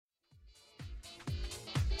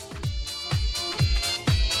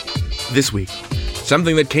This week,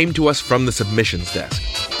 something that came to us from the submissions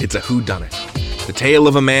desk. It's a whodunit. The tale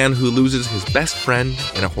of a man who loses his best friend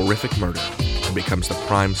in a horrific murder and becomes the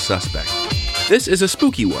prime suspect. This is a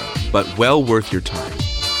spooky one, but well worth your time.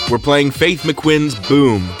 We're playing Faith McQuinn's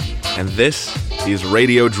Boom, and this is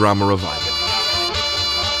Radio Drama Revival.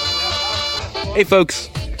 Hey folks,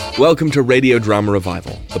 welcome to Radio Drama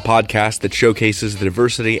Revival, the podcast that showcases the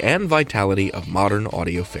diversity and vitality of modern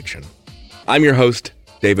audio fiction. I'm your host,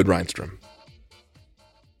 David Reinstrom.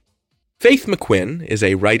 Faith McQuinn is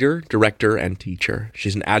a writer, director, and teacher.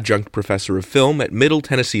 She's an adjunct professor of film at Middle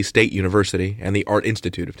Tennessee State University and the Art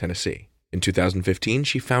Institute of Tennessee. In 2015,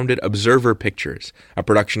 she founded Observer Pictures, a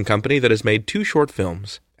production company that has made 2 short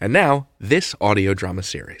films, and now this audio drama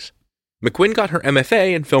series. McQuinn got her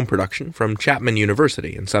MFA in film production from Chapman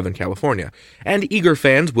University in Southern California, and eager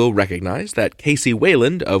fans will recognize that Casey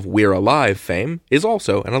Wayland of We're Alive fame is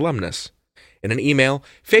also an alumnus. In an email,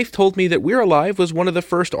 Faith told me that We're Alive was one of the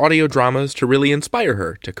first audio dramas to really inspire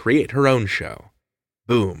her to create her own show.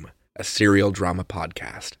 Boom, a serial drama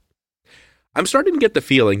podcast. I'm starting to get the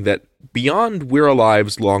feeling that beyond We're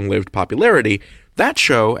Alive's long-lived popularity, that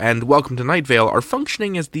show and Welcome to Night Vale are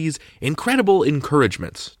functioning as these incredible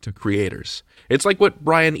encouragements to creators. It's like what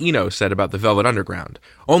Brian Eno said about the Velvet Underground.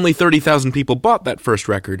 Only 30,000 people bought that first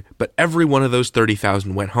record, but every one of those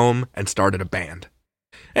 30,000 went home and started a band.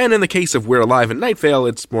 And in the case of We're Alive and Night Vale,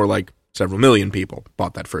 it's more like several million people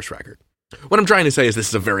bought that first record. What I'm trying to say is this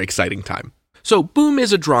is a very exciting time. So, Boom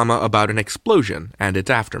is a drama about an explosion and its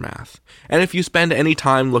aftermath. And if you spend any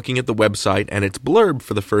time looking at the website and its blurb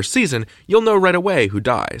for the first season, you'll know right away who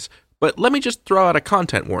dies. But let me just throw out a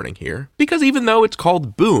content warning here, because even though it's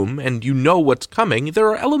called Boom and you know what's coming, there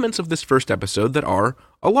are elements of this first episode that are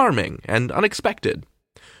alarming and unexpected.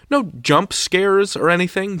 No jump scares or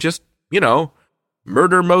anything, just,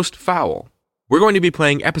 murder most foul. We're going to be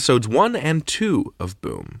playing episodes 1 and 2 of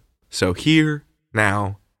Boom. So here,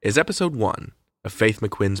 now, is episode 1 of Faith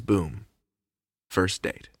McQuinn's Boom. First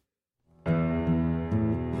Date.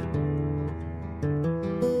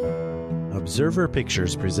 Observer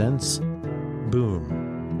Pictures presents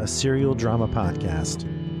Boom, a serial drama podcast,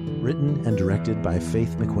 written and directed by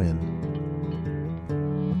Faith McQuinn.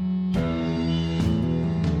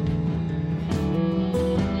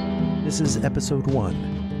 This is episode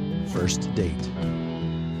 1, First Date.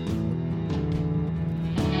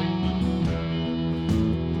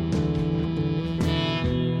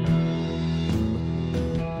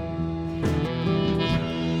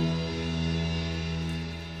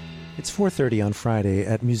 It's 4:30 on Friday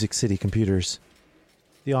at Music City Computers.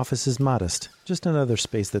 The office is modest, just another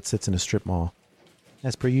space that sits in a strip mall.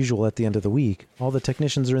 As per usual at the end of the week, all the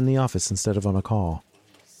technicians are in the office instead of on a call.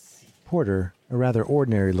 Porter, a rather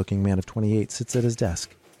ordinary-looking man of 28, sits at his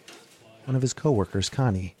desk. One of his coworkers,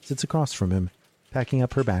 Connie, sits across from him, packing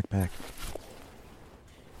up her backpack.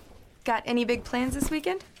 Got any big plans this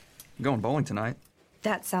weekend? I'm going bowling tonight.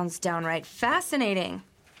 That sounds downright fascinating.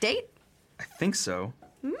 Date? I think so.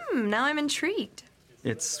 Now I'm intrigued.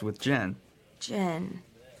 It's with Jen. Jen?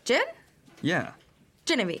 Yeah.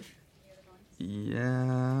 Genevieve.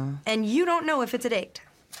 Yeah. And you don't know if it's a date?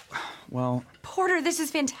 Well... Porter, this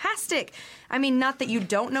is fantastic. I mean, not that you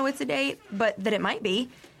don't know it's a date, but that it might be.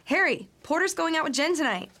 Harry, Porter's going out with Jen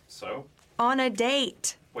tonight. So? On a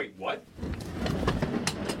date. Wait, what?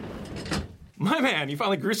 My man, you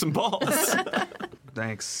finally grew some balls.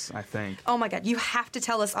 Thanks, I think. Oh my God, you have to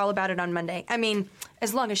tell us all about it on Monday. I mean,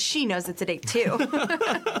 as long as she knows it's a date too.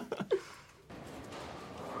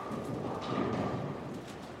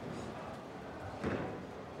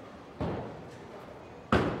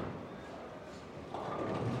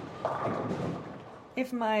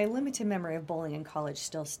 If my limited memory of bowling in college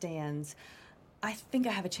still stands, I think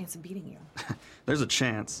I have a chance of beating you. There's a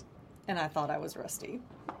chance. And I thought I was rusty.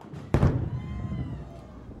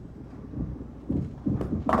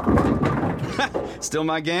 Still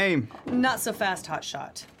my game. Not so fast,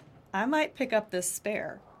 hotshot. I might pick up this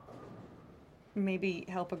spare. Maybe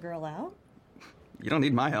help a girl out? You don't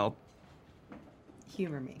need my help.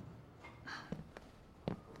 Humor me.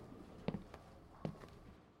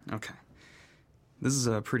 Okay. This is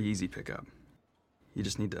a pretty easy pickup. You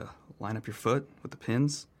just need to line up your foot with the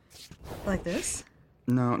pins. Like this?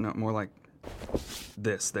 No, more like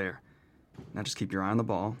this, there. Now just keep your eye on the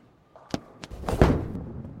ball.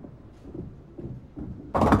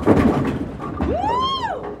 Woo!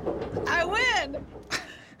 I win!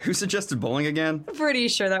 Who suggested bowling again? Pretty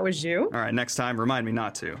sure that was you. All right, next time, remind me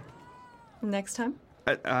not to. Next time?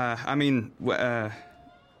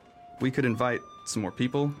 We could invite some more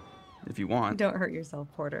people, if you want. Don't hurt yourself,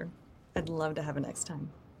 Porter. I'd love to have a next time.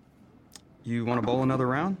 You want to bowl another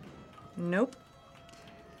round? Nope.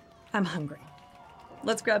 I'm hungry.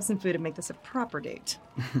 Let's grab some food and make this a proper date.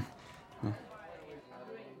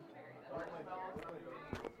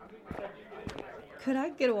 Could I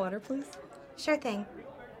get a water, please? Sure thing.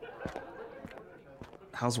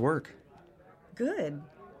 How's work? Good.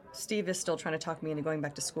 Steve is still trying to talk me into going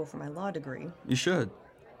back to school for my law degree. You should.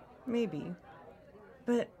 Maybe.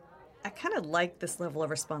 But I kind of like this level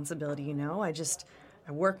of responsibility, you know? I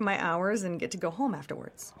work my hours and get to go home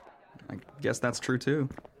afterwards. I guess that's true, too.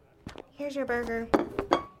 Here's your burger.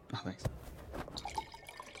 Oh, thanks.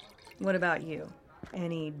 What about you?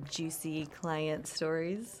 Any juicy client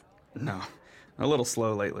stories? No. A little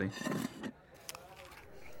slow lately.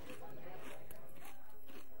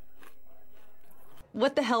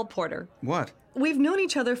 What the hell, Porter? What? We've known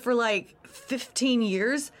each other for like 15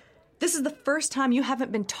 years. This is the first time you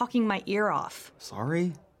haven't been talking my ear off.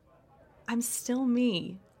 Sorry? I'm still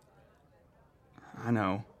me. I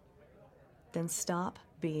know. Then stop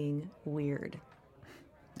being weird.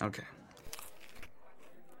 Okay.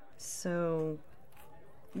 So,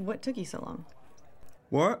 what took you so long?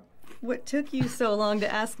 What? What took you so long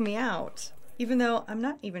to ask me out? Even though I'm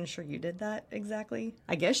not even sure you did that exactly.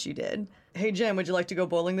 I guess you did. Hey, Jen, would you like to go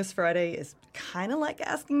bowling this Friday? Is kind of like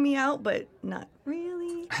asking me out, but not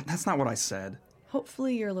really. That's not what I said.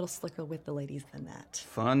 Hopefully you're a little slicker with the ladies than that.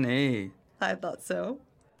 Funny. I thought so.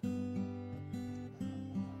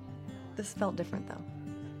 This felt different, though.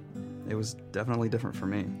 It was definitely different for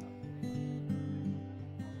me.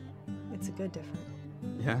 It's a good different.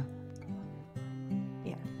 Yeah?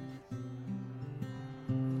 Yeah.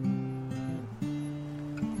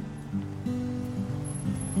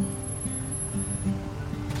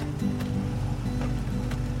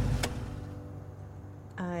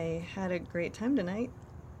 I had a great time tonight.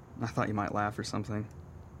 I thought you might laugh or something.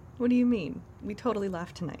 What do you mean? We totally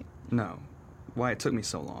laughed tonight. No. Why it took me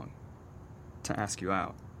so long to ask you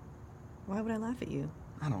out. Why would I laugh at you?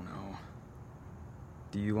 I don't know.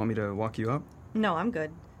 Do you want me to walk you up? No, I'm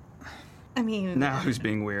good. I mean... Now who's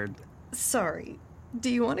being weird? Sorry.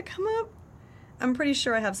 Do you want to come up? I'm pretty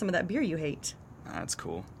sure I have some of that beer you hate. That's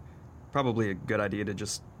cool. Probably a good idea to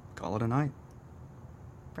just call it a night.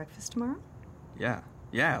 Breakfast tomorrow? Yeah,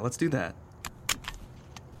 let's do that.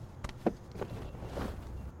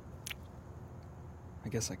 I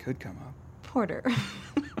guess I could come up. Porter.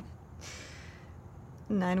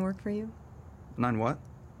 9 work for you? 9 what?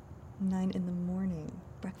 9 in the morning.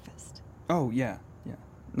 Breakfast. Oh, yeah.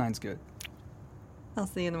 9's good. I'll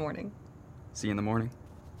see you in the morning. See you in the morning.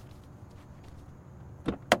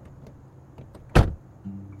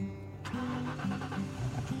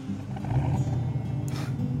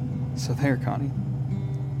 So there, Connie.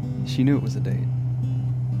 She knew it was a date.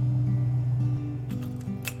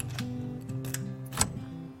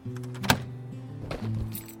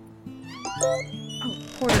 Oh,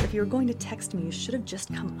 Porter, if you were going to text me, you should have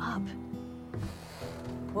just come up.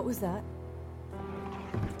 What was that?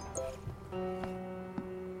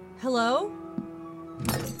 Hello?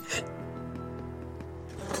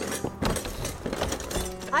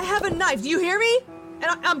 I have a knife. Do you hear me?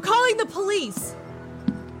 And I'm calling the police.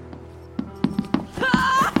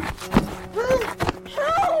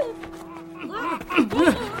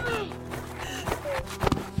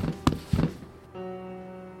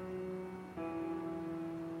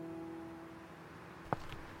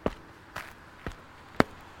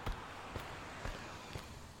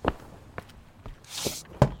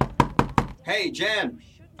 Hey, Jen,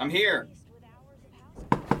 I'm here.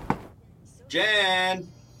 Jen!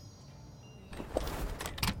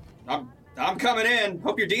 I'm coming in.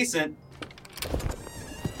 Hope you're decent.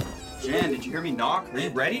 Jen, did you hear me knock? Are you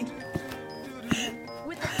ready?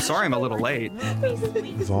 Sorry I'm a little late.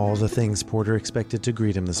 Of all the things Porter expected to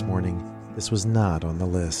greet him this morning, this was not on the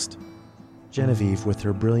list. Genevieve, with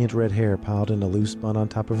her brilliant red hair piled in a loose bun on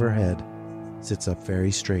top of her head, sits up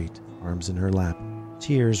very straight, arms in her lap.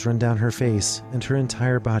 Tears run down her face, and her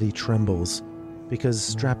entire body trembles, because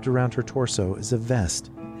strapped around her torso is a vest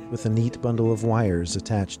with a neat bundle of wires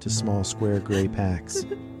attached to small square gray packs.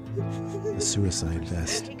 A suicide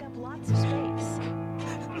vest. Take up lots of space.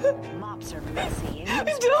 Mops are messy and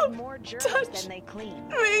use Don't more germs touch than they clean.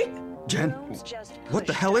 Me? Jen, Rooms just what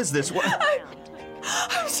the push hell is this? What? around.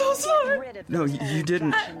 I'm so sorry. Rid of No, those you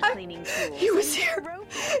didn't. cleaning tools. He was here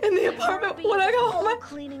in the apartment when I got home.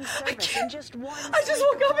 Cleaning service in just one. I just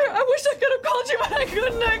woke up here. I wish I could have called you, but I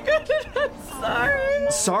couldn't. I'm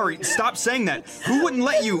sorry. Sorry, stop saying that. Who wouldn't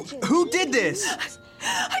let you? Who did this?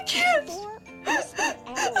 I can't. I spent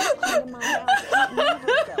hours cleaning my house. It never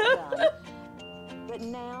felt done. But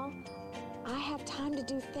now, I have time to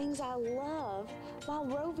do things I love while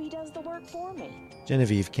Rovi does the work for me.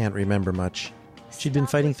 Genevieve can't remember much. She'd been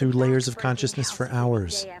fighting through layers of consciousness for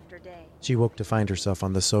hours. She woke to find herself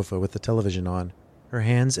on the sofa with the television on, her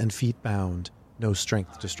hands and feet bound, no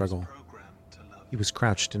strength to struggle. He was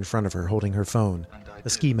crouched in front of her, holding her phone, a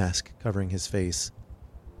ski mask covering his face,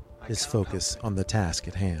 his focus on the task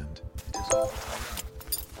at hand. It is all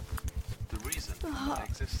the reason for my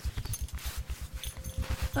existence.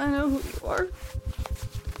 I know who you are.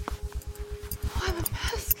 Oh, I'm a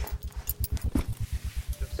mask.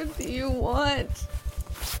 What do you want?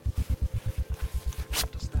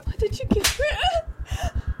 What did you get rid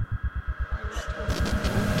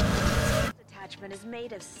Attachment is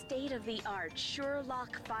made of state-of-the-art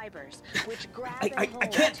Sure-Lock fibers, which grab I and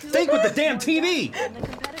hold can't two think with the or damn more TV. than the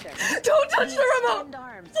competitor. Don't touch These the remote! extend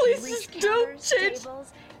arms to Please, reach just don't counters, change.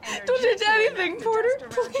 tables, and are Don't change gentle anything, enough to Porter.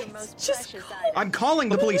 dust around your Please, most just precious go. items. I'm calling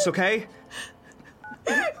the police, okay?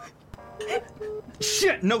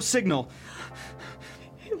 Shit, no signal.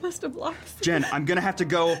 You must have blocked. Jen, I'm gonna have to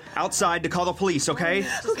go outside to call the police, okay?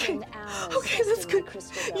 Okay, that's good.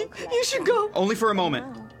 You should go. Only for a moment.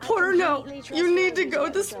 Porter, no. You need to go.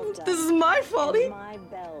 This is my fault.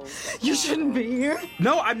 You shouldn't be here.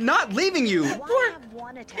 No, I'm not leaving you. Porter,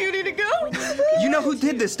 you need to go. You know who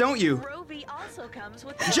did this, don't you?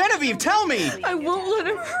 Genevieve, tell me! I won't let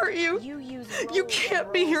him hurt you. You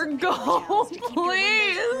can't be here. Go home,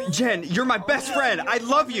 please. Jen, you're my best friend. I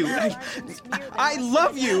love you. I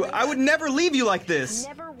love you. I would never leave you like this.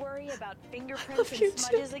 Never worry about fingerprints and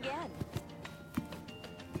smudges again.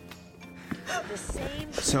 The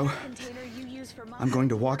same So, container you use for I'm going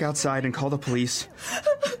to walk outside and call the police.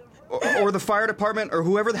 Or the fire department, or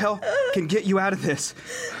whoever the hell can get you out of this.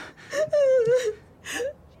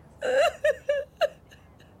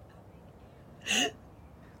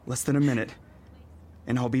 Less than a minute,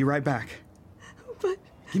 and I'll be right back. But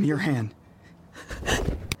Give me your hand.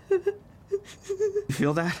 You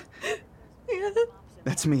feel that? yeah.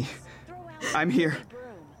 That's me. I'm here.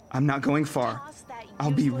 I'm not going far.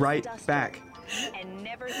 I'll be right back. And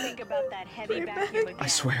never think about that heavy vacuum again. I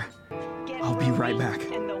swear. Get I'll be right back.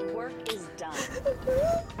 and the work is done.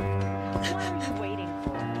 What are you waiting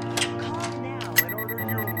for? Call now in order to...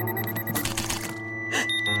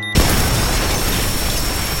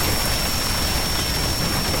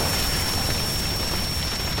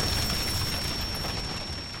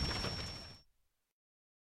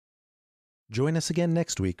 Join us again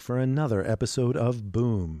next week for another episode of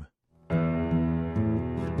Boom.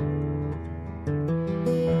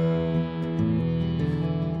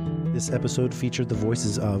 This episode featured the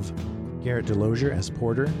voices of Garrett Delosier as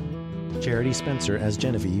Porter, Charity Spencer as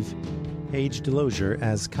Genevieve, Paige Delosier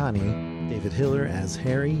as Connie, David Hiller as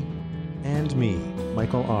Harry, and me,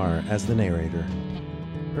 Michael R., as the narrator.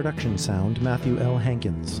 Production sound, Matthew L.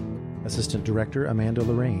 Hankins. Assistant Director, Amanda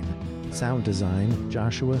Lorraine. Sound design,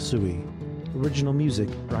 Joshua Sui. Original music,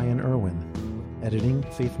 Brian Irwin. Editing,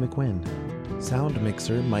 Faith McQuinn. Sound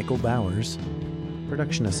mixer, Michael Bowers.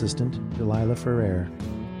 Production assistant, Delilah Ferrer.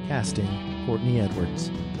 Casting, Courtney Edwards.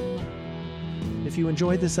 If you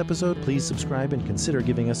enjoyed this episode, please subscribe and consider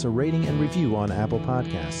giving us a rating and review on Apple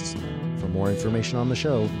Podcasts. For more information on the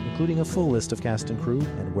show, including a full list of cast and crew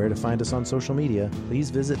and where to find us on social media, please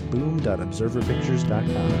visit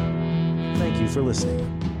boom.observerpictures.com. Thank you for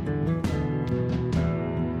listening.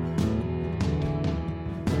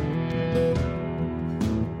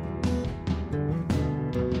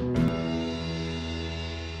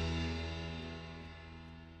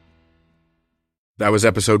 That was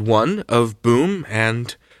episode 1 of Boom,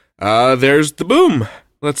 and there's the boom.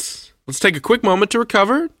 Let's take a quick moment to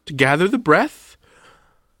recover, to gather the breath.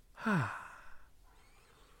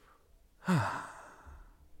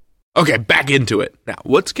 Okay, back into it. Now,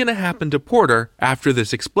 what's going to happen to Porter after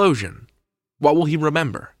this explosion? What will he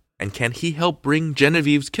remember? And can he help bring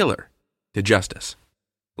Genevieve's killer to justice?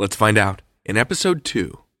 Let's find out in episode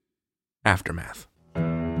 2, Aftermath.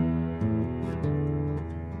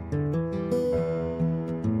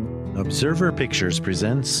 Observer Pictures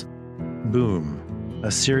presents Boom,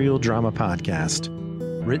 a serial drama podcast,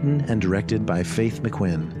 written and directed by Faith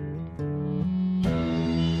McQuinn.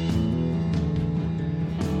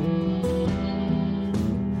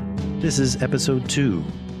 This is episode 2,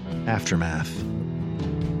 Aftermath.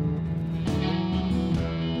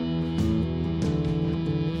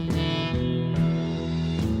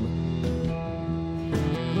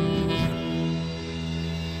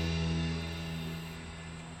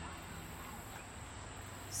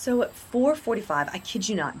 So at 4:45, I kid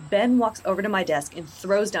you not, Ben walks over to my desk and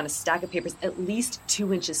throws down a stack of papers at least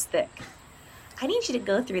 2 inches thick. I need you to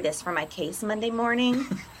go through this for my case Monday morning.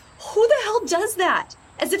 Who the hell does that?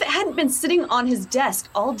 As if it hadn't been sitting on his desk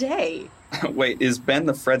all day. Wait, is Ben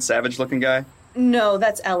the Fred Savage looking guy? No,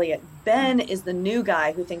 that's Elliot. Ben is the new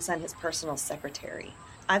guy who thinks I'm his personal secretary.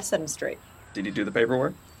 I've set him straight. Did he do the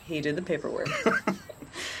paperwork? He did the paperwork.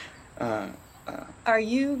 Are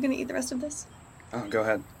you gonna eat the rest of this? Oh, go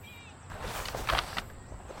ahead.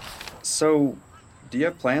 So, do you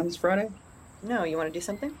have plans Friday? No, you want to do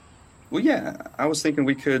something? Well, yeah, I was thinking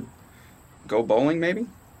we could go bowling, maybe?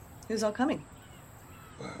 Who's all coming?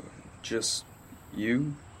 Just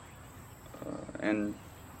you, and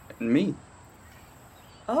me.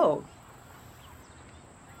 Oh.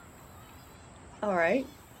 All right.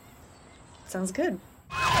 Sounds good.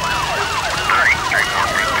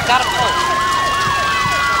 Got a pull.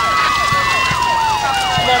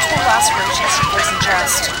 Multiple lacerations to face and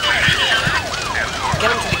chest. Get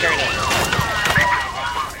him to the gurney.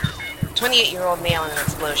 28-year-old male in an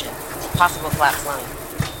explosion. Possible collapse lung.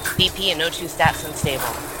 BP and O2 stats unstable.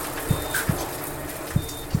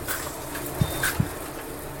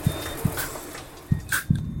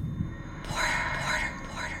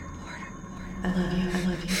 I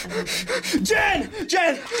love you.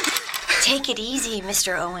 Jen! Take it easy,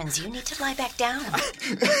 Mr. Owens. You need to lie back down.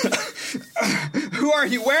 Who are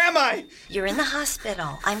you? Where am I? You're in the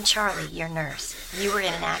hospital. I'm Charlie, your nurse. You were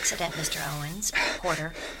in an accident, Mr. Owens.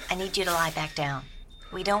 Porter, I need you to lie back down.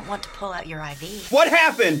 We don't want to pull out your IV. What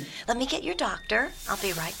happened? Let me get your doctor. I'll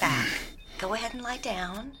be right back. Go ahead and lie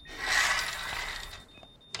down.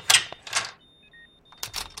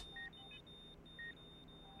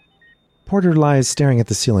 Porter lies staring at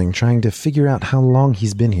the ceiling, trying to figure out how long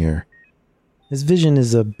he's been here. His vision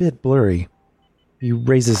is a bit blurry. He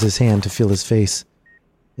raises his hand to feel his face.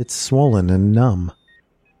 It's swollen and numb.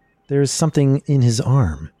 There is something in his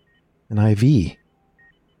arm. An IV.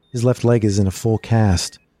 His left leg is in a full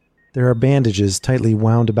cast. There are bandages tightly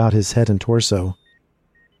wound about his head and torso.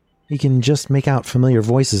 He can just make out familiar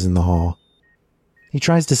voices in the hall. He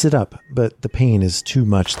tries to sit up, but the pain is too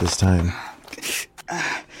much this time.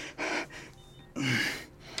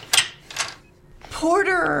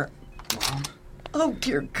 Porter! Mom? Oh,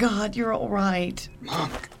 dear God, you're all right.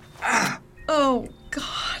 Mom. Oh,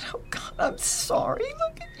 God, I'm sorry.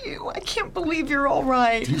 Look at you. I can't believe you're all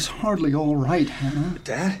right. He's hardly all right, Hannah.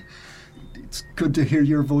 Dad? It's good to hear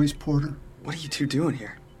your voice, Porter. What are you two doing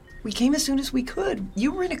here? We came as soon as we could.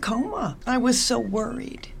 You were in a coma. I was so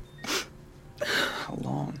worried. How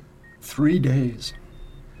long? 3 days.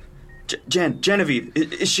 Genevieve,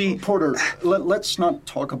 is she... Porter, let's not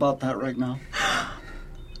talk about that right now.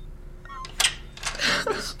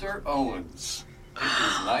 Mr. Owens, it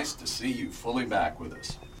is nice to see you fully back with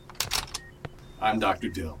us. I'm Dr.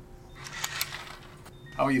 Dill.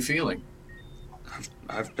 How are you feeling?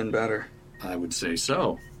 I've been better. I would say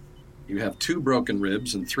so. You have 2 broken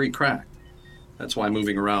ribs and 3 cracked. That's why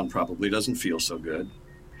moving around probably doesn't feel so good.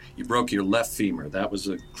 You broke your left femur. That was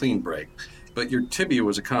a clean break. But your tibia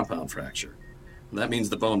was a compound fracture. That means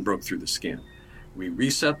the bone broke through the skin. We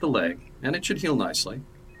reset the leg, and it should heal nicely.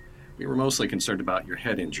 We were mostly concerned about your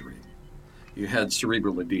head injury. You had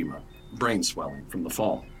cerebral edema, brain swelling from the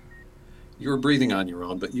fall. You were breathing on your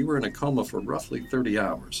own, but you were in a coma for roughly 30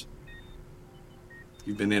 hours.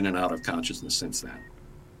 You've been in and out of consciousness since then.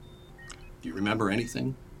 Do you remember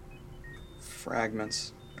anything?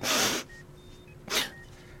 Fragments.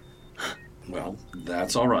 Well,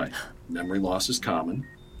 that's all right. Memory loss is common.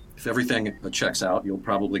 If everything checks out, you'll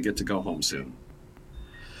probably get to go home soon.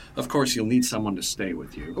 Of course, you'll need someone to stay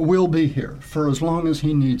with you. We'll be here for as long as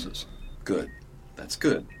he needs us. Good. That's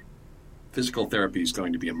good. Physical therapy is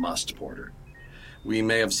going to be a must, Porter. We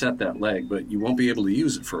may have set that leg, but you won't be able to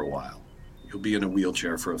use it for a while. You'll be in a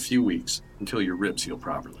wheelchair for a few weeks until your ribs heal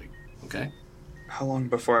properly, okay? How long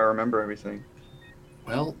before I remember everything?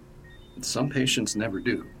 Well, some patients never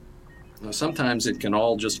do. Now, sometimes it can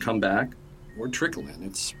all just come back or trickle in.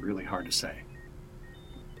 It's really hard to say.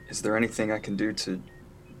 Is there anything I can do to,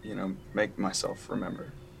 make myself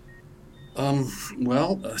remember?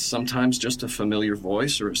 Sometimes just a familiar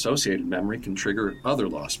voice or associated memory can trigger other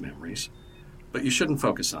lost memories. But you shouldn't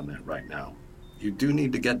focus on that right now. You do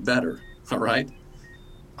need to get better, all right?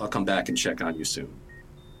 I'll come back and check on you soon.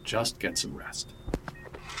 Just get some rest.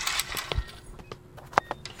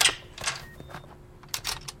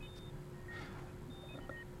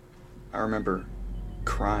 I remember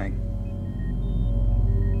crying.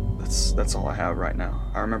 That's all I have right now.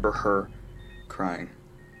 I remember her crying.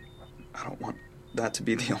 I don't want that to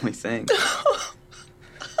be the only thing.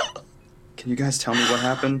 Can you guys tell me what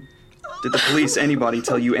happened? Did the police, anybody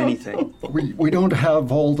tell you anything? We don't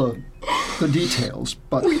have all the details,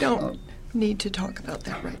 but... We don't need to talk about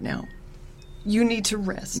that right now. You need to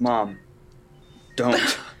rest. Mom,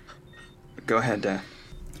 don't. Go ahead, Dad.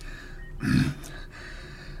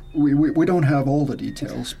 We don't have all the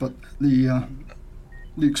details, but the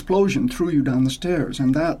explosion threw you down the stairs,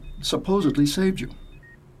 and that supposedly saved you.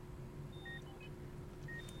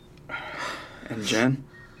 And Jen?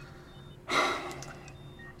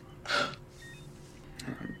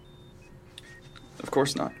 Of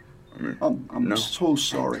course not. I'm no. so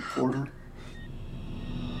sorry, Porter.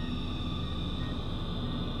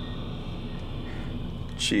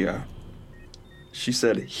 She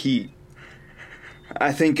said he.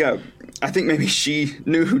 I think maybe she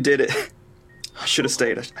knew who did it. I should have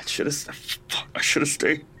stayed. I should have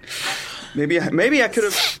stayed. Maybe I could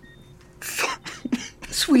have.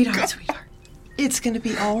 Sweetheart. It's going to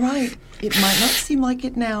be all right. It might not seem like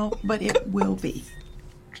it now, but it will be.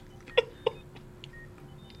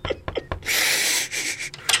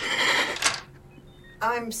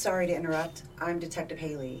 I'm sorry to interrupt. I'm Detective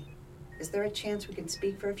Haley. Is there a chance we can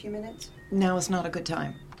speak for a few minutes? Now is not a good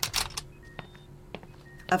time.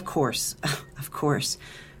 Of course. Of course.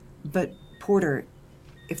 But, Porter,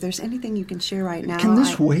 if there's anything you can share right now... Can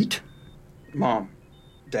this wait? Mom,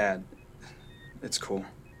 Dad, it's cool.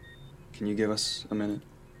 Can you give us a minute?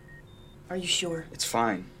 Are you sure? It's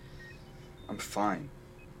fine. I'm fine.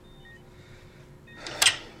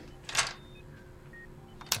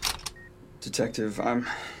 Detective, I'm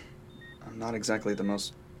not exactly the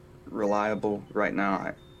most reliable right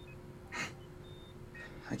now.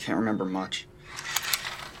 I can't remember much.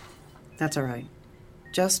 That's all right.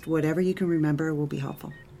 Just whatever you can remember will be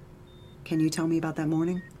helpful. Can you tell me about that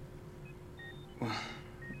morning? Well,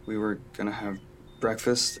 we were gonna have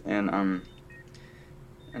breakfast, and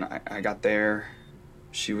I got there.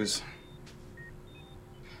 She was...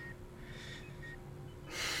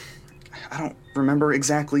 I don't remember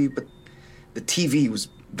exactly, but the TV was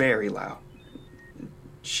very loud.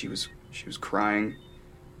 She was crying.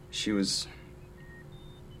 She was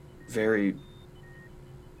very,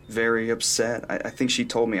 very upset. I think she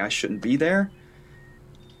told me I shouldn't be there.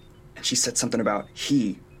 And she said something about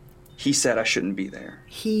he. He said I shouldn't be there.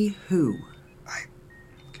 He who?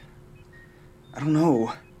 I don't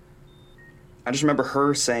know. I just remember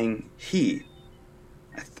her saying he.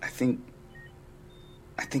 I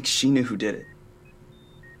think she knew who did it.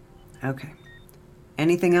 Okay.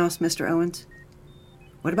 Anything else, Mr. Owens?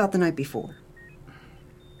 What about the night before?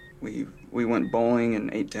 We went bowling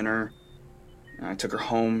and ate dinner. And I took her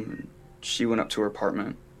home, and she went up to her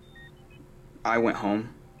apartment. I went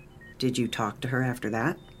home. Did you talk to her after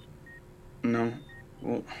that? No.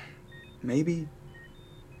 Well, maybe.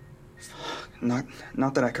 Not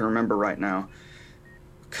that I can remember right now.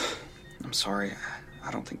 I'm sorry.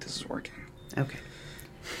 I don't think this is working. Okay.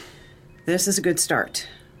 This is a good start.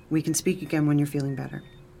 We can speak again when you're feeling better.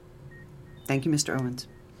 Thank you, Mr. Owens.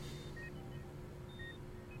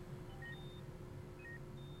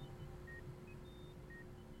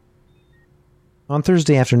 On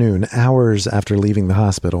Thursday afternoon, hours after leaving the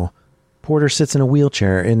hospital, Porter sits in a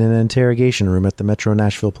wheelchair in an interrogation room at the Metro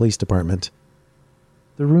Nashville Police Department.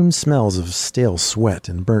 The room smells of stale sweat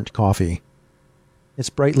and burnt coffee. It's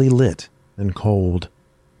brightly lit and cold.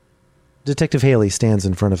 Detective Haley stands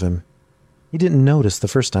in front of him. He didn't notice the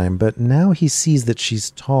first time, but now he sees that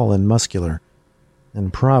she's tall and muscular,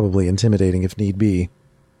 and probably intimidating if need be.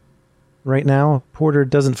 Right now, Porter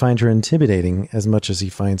doesn't find her intimidating as much as he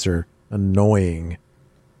finds her annoying.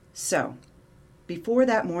 So, before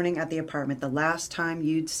that morning at the apartment, the last time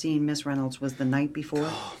you'd seen Miss Reynolds was the night before?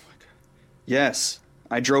 Oh, my God. Yes,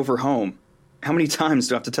 I drove her home. How many times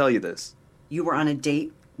do I have to tell you this? You were on a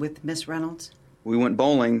date with Miss Reynolds? We went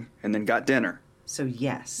bowling and then got dinner. So,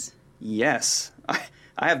 yes. Yes.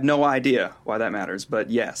 I have no idea why that matters, but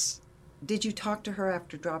yes. Did you talk to her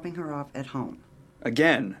after dropping her off at home?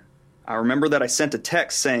 Again, I remember that I sent a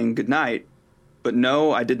text saying goodnight, but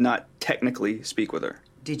no, I did not technically speak with her.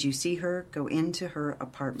 Did you see her go into her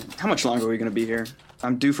apartment? How much longer are we going to be here?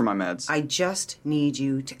 I'm due for my meds. I just need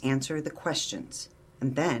you to answer the questions,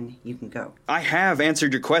 and then you can go. I have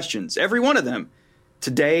answered your questions, every one of them.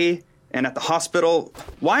 Today and at the hospital.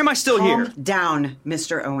 Why am I still here? Calm down,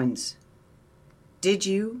 Mr. Owens. Did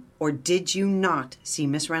you or did you not see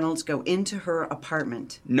Miss Reynolds go into her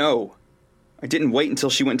apartment? No. I didn't wait until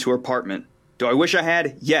she went to her apartment. Do I wish I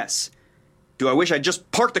had? Yes. Do I wish I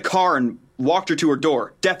just parked the car and walked her to her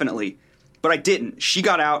door? Definitely. But I didn't. She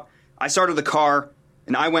got out, I started the car,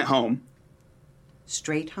 and I went home.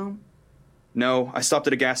 Straight home? No, I stopped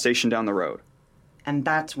at a gas station down the road. And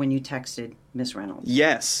that's when you texted Miss Reynolds?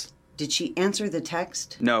 Yes. Did she answer the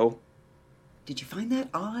text? No. Did you find that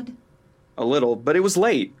odd? A little, but it was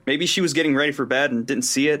late. Maybe she was getting ready for bed and didn't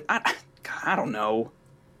see it. I don't know.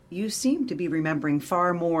 You seem to be remembering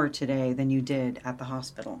far more today than you did at the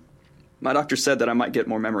hospital. My doctor said that I might get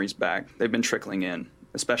more memories back. They've been trickling in,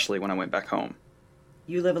 especially when I went back home.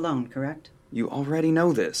 You live alone, correct? You already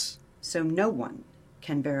know this. So no one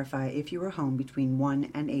can verify if you were home between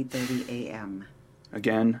 1 and 8:30 a.m.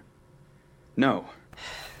 Again? No.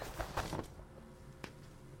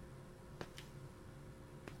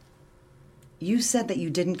 You said that you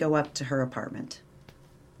didn't go up to her apartment.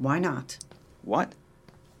 Why not? What?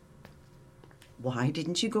 Why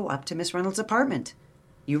didn't you go up to Miss Reynolds' apartment?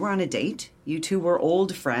 You were on a date. You two were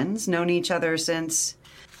old friends, known each other since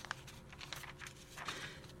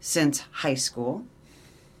high school.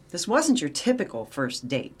 This wasn't your typical first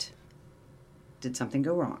date. Did something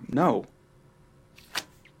go wrong? No.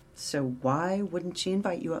 So why wouldn't she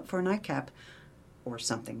invite you up for a nightcap or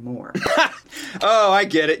something more? Oh, I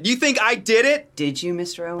get it. You think I did it? Did you,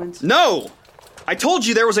 Mr. Owens? No! I told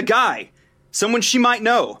you there was a guy. Someone she might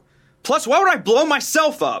know. Plus, why would I blow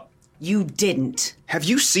myself up? You didn't. Have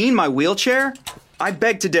you seen my wheelchair? I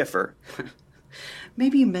beg to differ.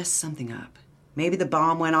 Maybe you messed something up. Maybe the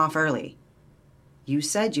bomb went off early. You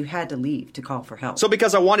said you had to leave to call for help. So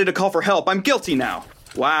because I wanted to call for help, I'm guilty now.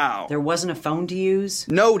 Wow. There wasn't a phone to use?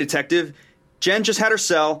 No, Detective. Jen just had her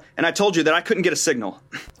cell, and I told you that I couldn't get a signal.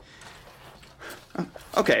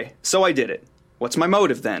 Okay, so I did it. What's my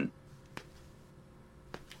motive then?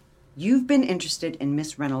 You've been interested in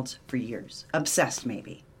Miss Reynolds for years. Obsessed,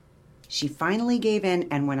 maybe. She finally gave in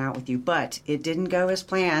and went out with you, but it didn't go as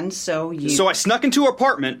planned, so you... So I snuck into her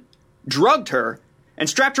apartment, drugged her, and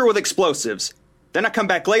strapped her with explosives. Then I come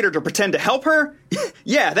back later to pretend to help her?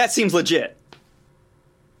 Yeah, that seems legit.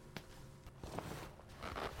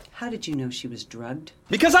 How did you know she was drugged?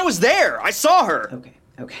 Because I was there! I saw her!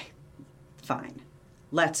 Okay. Fine.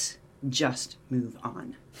 Let's just move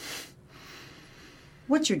on.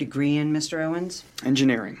 What's your degree in, Mr. Owens?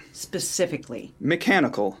 Engineering. Specifically?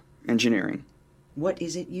 Mechanical engineering. What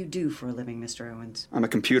is it you do for a living, Mr. Owens? I'm a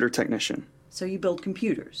computer technician. So you build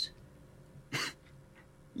computers?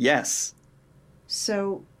 Yes.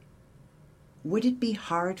 So, would it be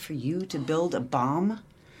hard for you to build a bomb?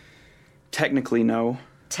 Technically, no.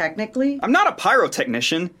 Technically? I'm not a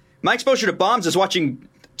pyrotechnician. My exposure to bombs is watching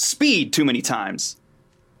Speed too many times.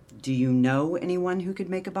 Do you know anyone who could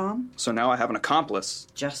make a bomb? So now I have an accomplice.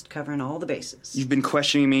 Just covering all the bases. You've been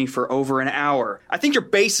questioning me for over an hour. I think your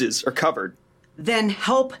bases are covered. Then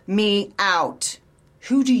help me out.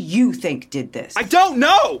 Who do you think did this? I don't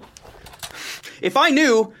know! If I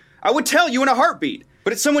knew, I would tell you in a heartbeat.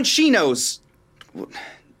 But it's someone she knows.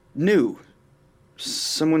 Knew.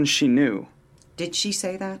 Someone she knew. Did she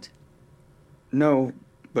say that? No,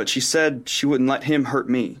 but she said she wouldn't let him hurt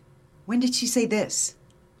me. When did she say this?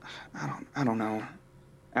 I don't know.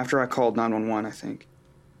 After I called 911, I think.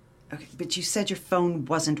 Okay, but you said your phone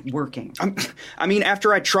wasn't working. I mean,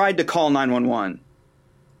 after I tried to call 911.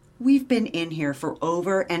 We've been in here for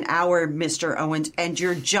over an hour, Mr. Owens, and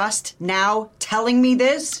you're just now telling me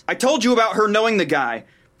this? I told you about her knowing the guy,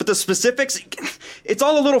 but the specifics, it's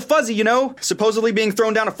all a little fuzzy, you know? Supposedly being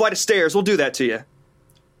thrown down a flight of stairs will do that to you.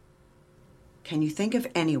 Can you think of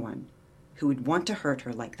anyone who would want to hurt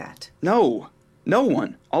her like that? No. No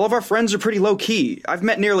one. All of our friends are pretty low-key. I've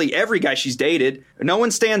met nearly every guy she's dated. No one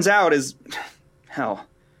stands out as... Hell.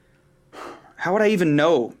 How would I even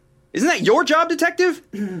know? Isn't that your job, Detective?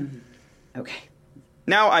 Okay.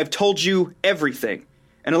 Now I've told you everything.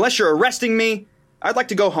 And unless you're arresting me, I'd like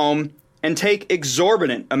to go home and take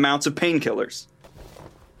exorbitant amounts of painkillers.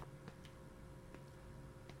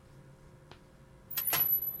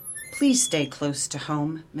 Please stay close to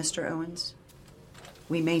home, Mr. Owens.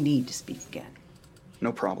 We may need to speak again.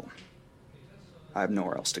 No problem. I have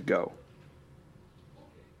nowhere else to go.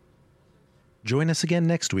 Join us again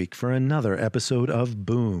next week for another episode of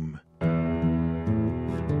Boom.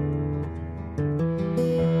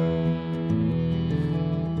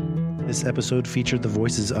 This episode featured the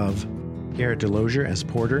voices of Garrett DeLozier as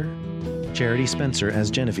Porter, Charity Spencer as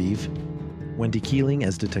Genevieve, Wendy Keeling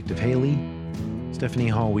as Detective Haley, Stephanie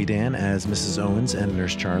Hall-Weedan as Mrs. Owens and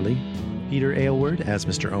Nurse Charlie, Peter Aylward as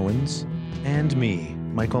Mr. Owens, and me,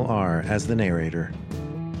 Michael R., as the narrator.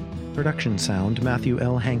 Production sound, Matthew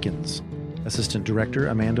L. Hankins. Assistant Director,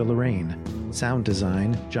 Amanda Lorraine. Sound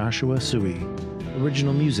design, Joshua Sui.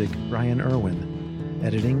 Original music, Brian Irwin.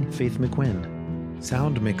 Editing, Faith McQuinn.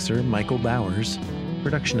 Sound mixer, Michael Bowers.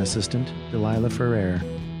 Production assistant, Delilah Ferrer.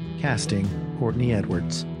 Casting, Courtney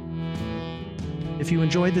Edwards. If you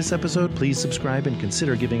enjoyed this episode, please subscribe and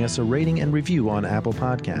consider giving us a rating and review on Apple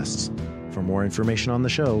Podcasts. For more information on the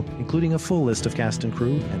show, including a full list of cast and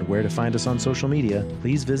crew and where to find us on social media,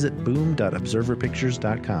 please visit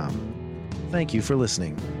boom.observerpictures.com. Thank you for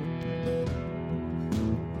listening.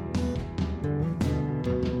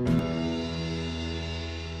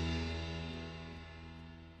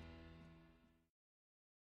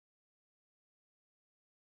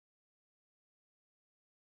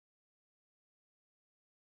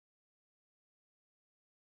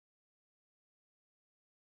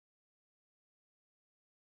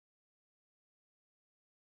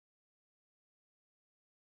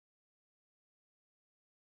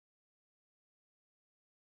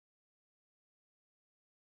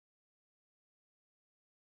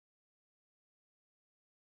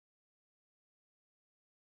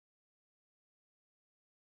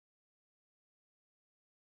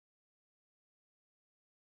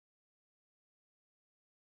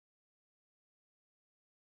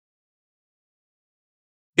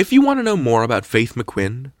 If you want to know more about Faith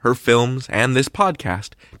McQuinn, her films, and this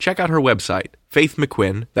podcast, check out her website, Faith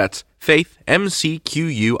McQuinn, that's Faith,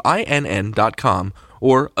 McQuinn.com,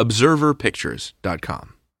 or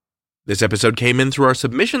observerpictures.com. This episode came in through our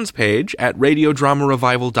submissions page at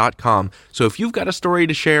radiodramarevival.com, so if you've got a story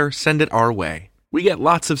to share, send it our way. We get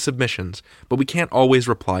lots of submissions, but we can't always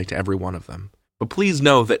reply to every one of them. But please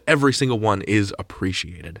know that every single one is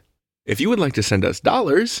appreciated. If you would like to send us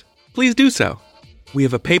dollars, please do so. We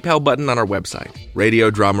have a PayPal button on our website,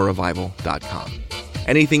 radiodramarevival.com.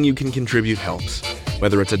 Anything you can contribute helps,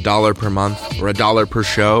 whether it's $1 per month or $1 per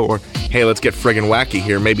show, or hey, let's get friggin' wacky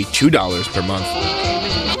here, maybe $2 per month.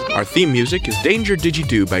 Our theme music is Danger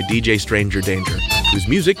Digi-Do by DJ Stranger Danger, whose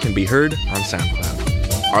music can be heard on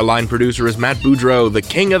SoundCloud. Our line producer is Matt Boudreau, the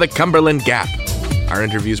king of the Cumberland Gap. Our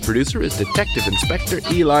interviews producer is Detective Inspector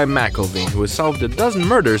Eli McElveen, who has solved a dozen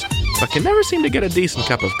murders, but can never seem to get a decent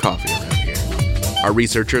cup of coffee around here. Our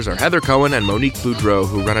researchers are Heather Cohen and Monique Boudreau,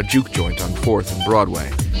 who run a juke joint on 4th and Broadway.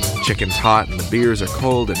 The chicken's hot and the beers are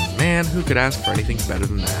cold, and man, who could ask for anything better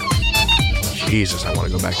than that? Jesus, I want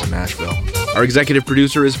to go back to Nashville. Our executive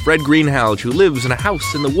producer is Fred Greenhalgh, who lives in a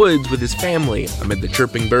house in the woods with his family amid the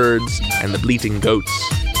chirping birds and the bleating goats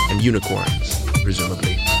and unicorns,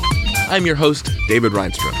 presumably. I'm your host, David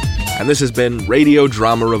Reinstrom, and this has been Radio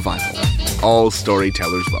Drama Revival. All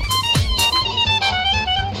storytellers welcome.